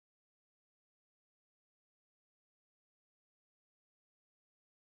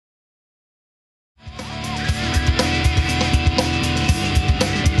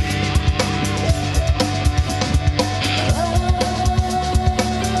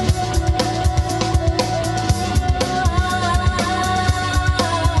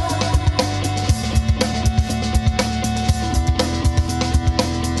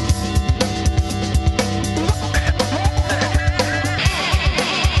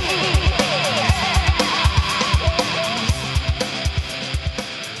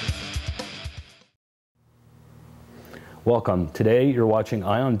Welcome. Today you're watching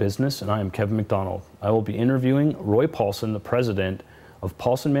Eye on Business, and I am Kevin McDonald. I will be interviewing Roy Paulson, the president of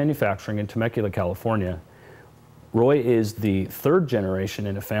Paulson Manufacturing in Temecula, California. Roy is the third generation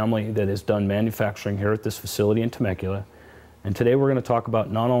in a family that has done manufacturing here at this facility in Temecula. And today we're going to talk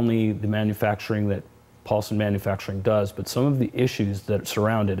about not only the manufacturing that Paulson Manufacturing does, but some of the issues that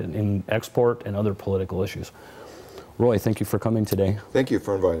surround it in export and other political issues. Roy, thank you for coming today. Thank you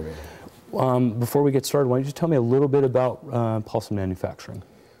for inviting me. Before we get started, why don't you tell me a little bit about Paulson Manufacturing?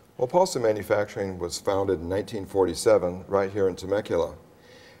 Well, Paulson Manufacturing was founded in 1947 right here in Temecula.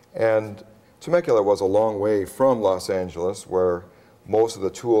 And Temecula was a long way from Los Angeles, where most of the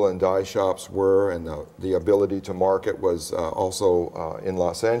tool and die shops were, and the ability to market was also in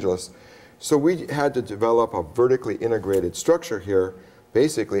Los Angeles. So we had to develop a vertically integrated structure here,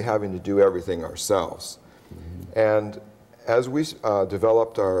 basically having to do everything ourselves. And as we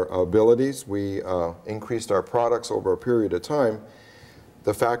developed our abilities, we increased our products over a period of time.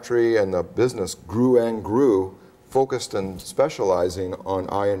 The factory and the business grew and grew, focused and specializing on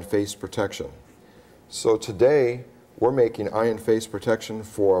eye and face protection. So today, we're making eye and face protection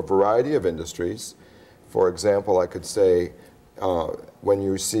for a variety of industries. For example, I could say when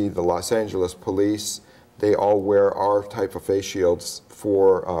you see the Los Angeles police, they all wear our type of face shields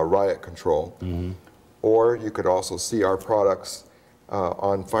for riot control. Or you could also see our products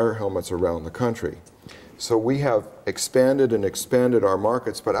on fire helmets around the country. So we have expanded and expanded our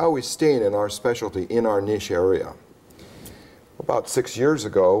markets, but always staying in our specialty, in our niche area. About 6 years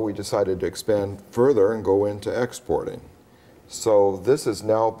ago, we decided to expand further and go into exporting. So this has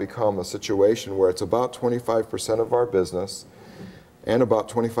now become a situation where it's about 25% of our business and about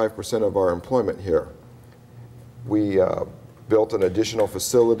 25% of our employment here. We built an additional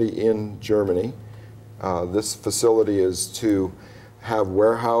facility in Germany. This facility is to have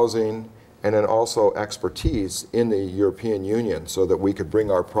warehousing and then also expertise in the European Union so that we could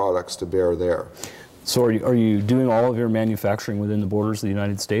bring our products to bear there. So are you doing all of your manufacturing within the borders of the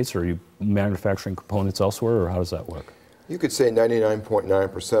United States, or are you manufacturing components elsewhere, or how does that work? You could say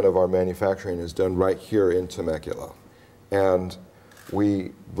 99.9% of our manufacturing is done right here in Temecula. And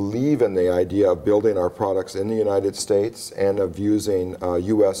we believe in the idea of building our products in the United States and of using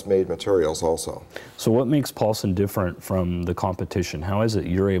US-made materials also. So what makes Paulson different from the competition? How is it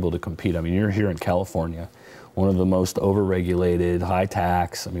you're able to compete? I mean, you're here in California, one of the most overregulated, high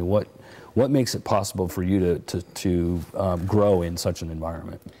tax. I mean, what makes it possible for you to grow in such an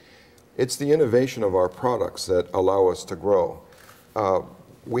environment? It's the innovation of our products that allow us to grow.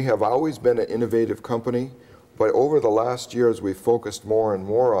 We have always been an innovative company, but over the last years we've focused more and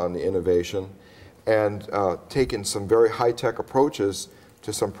more on the innovation and taken some very high-tech approaches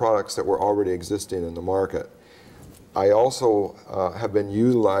to some products that were already existing in the market. I also have been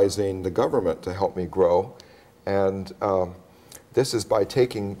utilizing the government to help me grow, and this is by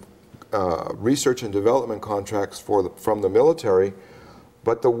taking research and development contracts from the military,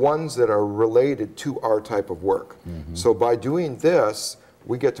 but the ones that are related to our type of work. So by doing this,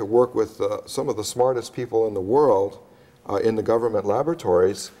 we get to work with some of the smartest people in the world in the government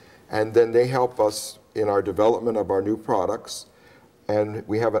laboratories, and then they help us in our development of our new products, and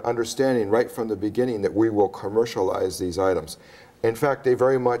we have an understanding right from the beginning that we will commercialize these items. In fact, they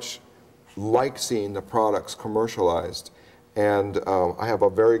very much like seeing the products commercialized, and I have a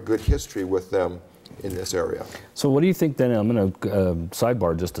very good history with them in this area. So what do you think then, I'm going to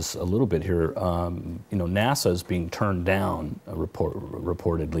sidebar just a little bit here, you know, NASA is being turned down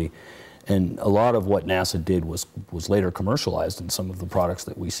reportedly, and a lot of what NASA did was later commercialized, and some of the products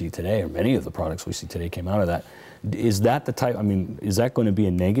that we see today, or many of the products we see today, came out of that. Is that the type, I mean, is that going to be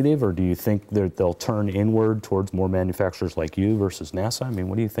a negative, or do you think that they'll turn inward towards more manufacturers like you versus NASA? I mean,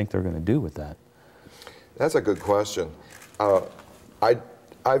 what do you think they're going to do with that? That's a good question.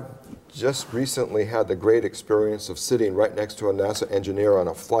 I've just recently had the great experience of sitting right next to a NASA engineer on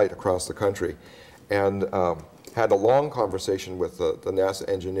a flight across the country, and had a long conversation with the NASA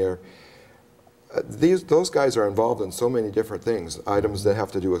engineer. Those guys are involved in so many different things, items that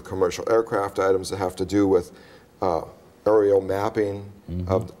have to do with commercial aircraft, items that have to do with aerial mapping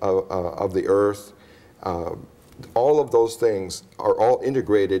of the Earth. All of those things are all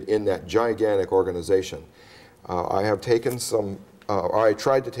integrated in that gigantic organization. I have taken some I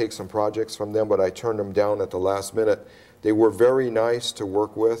tried to take some projects from them, but I turned them down at the last minute. They were very nice to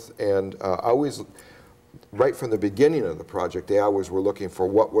work with, and right from the beginning of the project, they always were looking for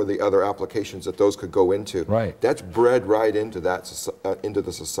what were the other applications that those could go into. Right. That's bred right into into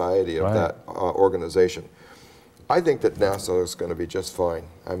the society of that organization. I think that NASA is going to be just fine.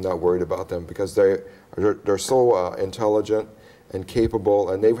 I'm not worried about them because they're so intelligent, and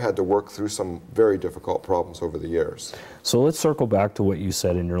capable, and they've had to work through some very difficult problems over the years. So let's circle back to what you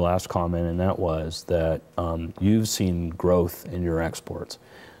said in your last comment, and that was that you've seen growth in your exports.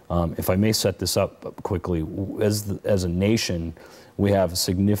 If I may set this up quickly, as a nation, we have a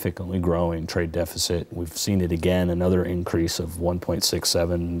significantly growing trade deficit. We've seen it again, another increase of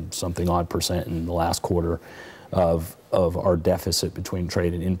 1.67 something odd % in the last quarter of our deficit between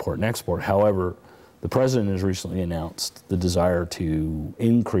trade and import and export. However, the president has recently announced the desire to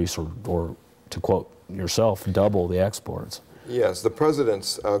increase, or to quote yourself, double the exports. Yes, the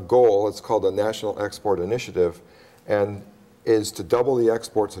president's goal, it's called the National Export Initiative, and is to double the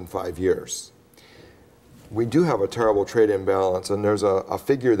exports in 5 years. We do have a terrible trade imbalance, and there's a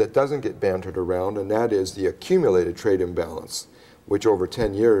figure that doesn't get bantered around, and that is the accumulated trade imbalance, which over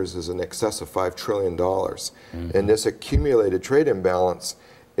 10 years is in excess of $5 trillion. And this accumulated trade imbalance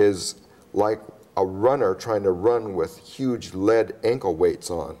is like a runner trying to run with huge lead ankle weights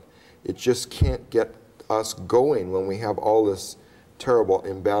on. It just can't get us going when we have all this terrible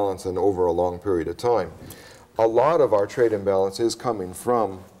imbalance and over a long period of time. A lot of our trade imbalance is coming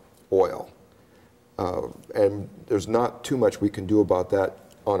from oil. And there's not too much we can do about that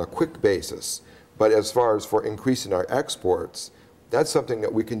on a quick basis. But as far as for increasing our exports, that's something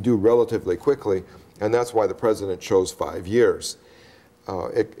that we can do relatively quickly, and that's why the president chose 5 years.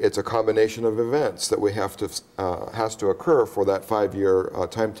 It's a combination of events that we has to occur for that 5-year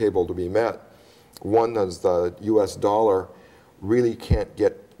timetable to be met. One is the U.S. dollar really can't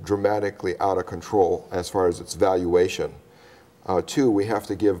get dramatically out of control as far as its valuation. Two, we have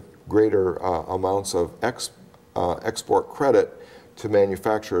to give greater amounts of export credit to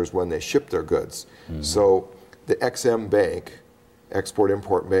manufacturers when they ship their goods. So the EXIM Bank,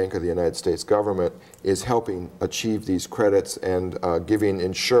 Export-Import Bank of the United States government, is helping achieve these credits and giving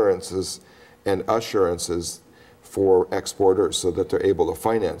insurances and assurances for exporters so that they're able to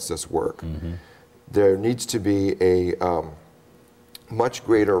finance this work. There needs to be a much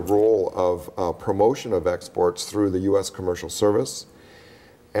greater role of promotion of exports through the U.S. Commercial Service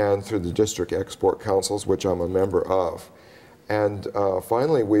and through the district export councils, which I'm a member of. And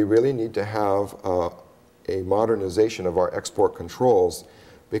finally, we really need to have a modernization of our export controls,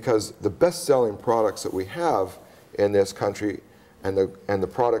 because the best-selling products that we have in this country and the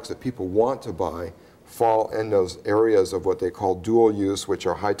products that people want to buy fall in those areas of what they call dual use, which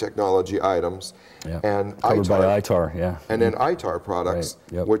are high technology items, and covered by ITAR, and then ITAR products,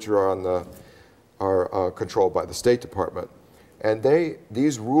 which are controlled by the State Department. And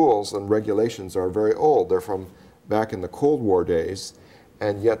these rules and regulations are very old. They're from back in the Cold War days,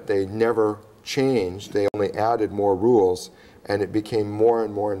 and yet they never changed. They only added more rules, and it became more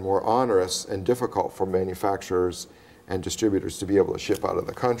and more and more onerous and difficult for manufacturers and distributors to be able to ship out of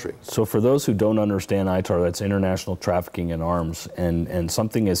the country. So for those who don't understand ITAR, that's international trafficking in arms, and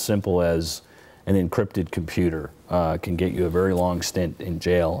something as simple as an encrypted computer can get you a very long stint in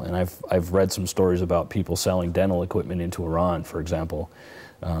jail. And I've read some stories about people selling dental equipment into Iran, for example,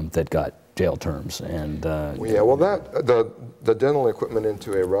 that got jail terms. And yeah, well, the dental equipment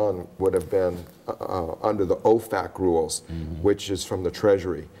into Iran would have been under the OFAC rules, which is from the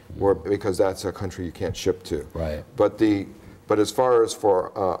Treasury, because that's a country you can't ship to. Right. But as far as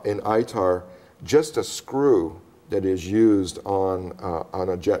for in ITAR, just a screw that is used on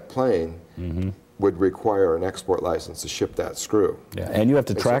a jet plane would require an export license to ship that screw. Yeah, and you have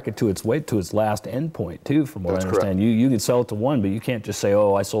to track it to its last endpoint too, from what I understand. You can sell it to one, but you can't just say,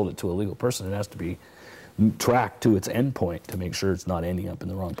 oh, I sold it to a legal person. It has to be tracked to its endpoint to make sure it's not ending up in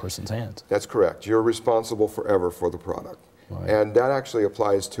the wrong person's hands. That's correct. You're responsible forever for the product. Right. And that actually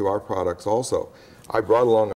applies to our products also. I brought along